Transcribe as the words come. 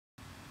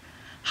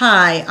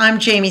Hi, I'm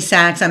Jaymie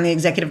Sachs. I'm the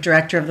Executive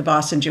Director of the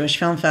Boston Jewish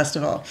Film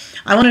Festival.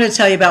 I wanted to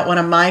tell you about one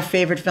of my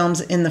favorite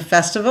films in the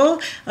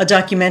festival, a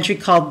documentary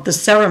called The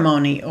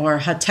Ceremony, or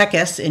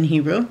Hatekes in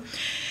Hebrew.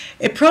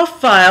 It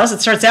starts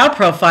out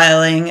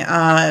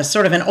profiling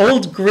sort of an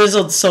old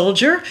grizzled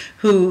soldier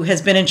who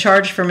has been in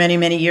charge for many,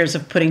 many years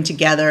of putting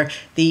together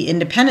the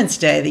Independence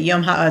Day, the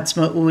Yom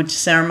HaAtzmaut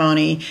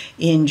ceremony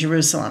in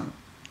Jerusalem.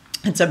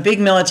 It's a big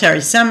military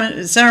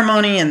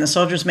ceremony, and the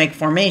soldiers make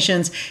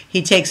formations.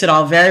 He takes it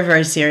all very,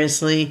 very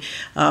seriously,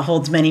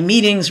 holds many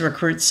meetings,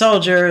 recruits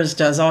soldiers,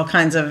 does all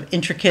kinds of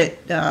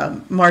intricate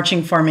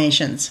marching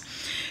formations.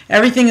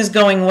 Everything is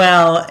going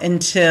well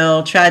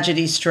until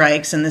tragedy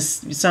strikes, and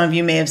some of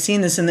you may have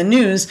seen this in the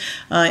news.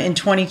 In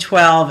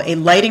 2012, a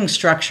lighting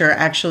structure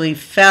actually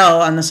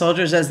fell on the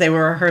soldiers as they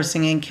were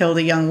rehearsing and killed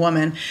a young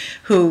woman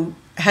who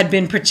had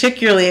been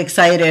particularly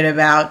excited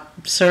about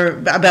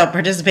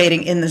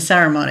participating in the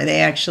ceremony.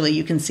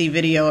 You can see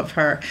video of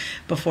her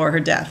before her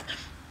death.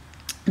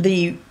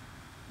 The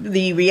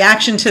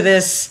reaction to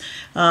this,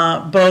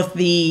 both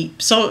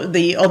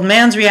the old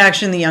man's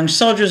reaction, the young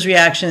soldier's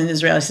reaction,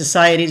 Israeli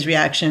society's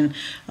reaction,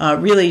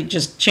 really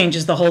just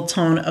changes the whole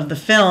tone of the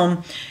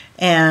film.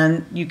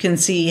 And you can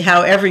see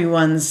how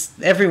everyone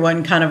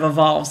kind of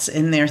evolves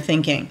in their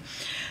thinking.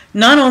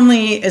 Not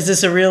only is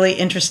this a really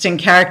interesting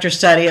character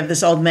study of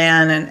this old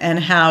man and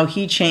how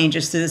he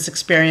changes through this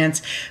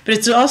experience, but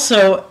it's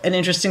also an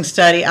interesting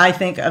study, I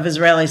think, of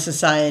Israeli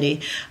society,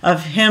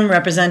 of him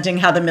representing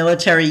how the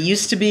military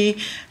used to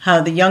be,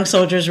 how the young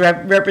soldiers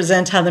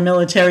represent how the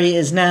military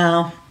is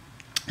now,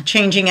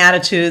 changing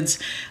attitudes,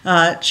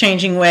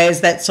 changing ways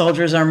that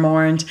soldiers are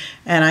mourned,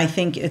 and I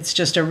think it's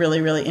just a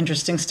really, really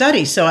interesting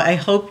study. So I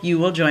hope you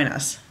will join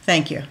us.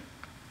 Thank you.